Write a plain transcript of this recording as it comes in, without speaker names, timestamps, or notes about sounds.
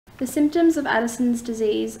The symptoms of Addison's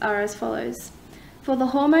disease are as follows. For the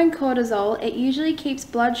hormone cortisol, it usually keeps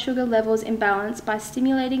blood sugar levels in balance by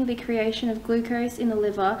stimulating the creation of glucose in the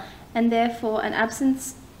liver, and therefore an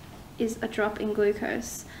absence is a drop in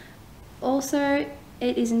glucose. Also,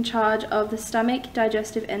 it is in charge of the stomach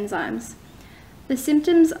digestive enzymes. The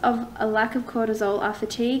symptoms of a lack of cortisol are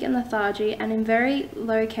fatigue and lethargy, and in very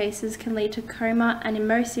low cases can lead to coma, and in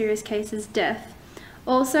most serious cases, death.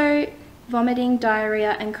 Also, vomiting,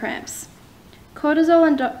 diarrhea, and cramps. Cortisol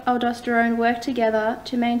and aldosterone work together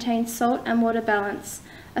to maintain salt and water balance.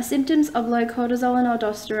 A symptom of low cortisol and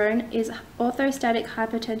aldosterone is orthostatic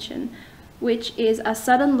hypotension, which is a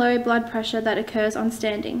sudden low blood pressure that occurs on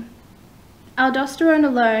standing. Aldosterone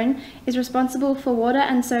alone is responsible for water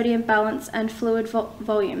and sodium balance and fluid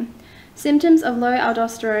volume. Symptoms of low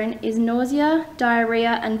aldosterone is nausea,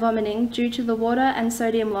 diarrhea, and vomiting due to the water and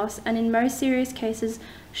sodium loss, and in most serious cases,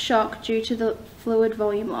 shock due to the fluid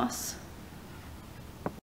volume loss.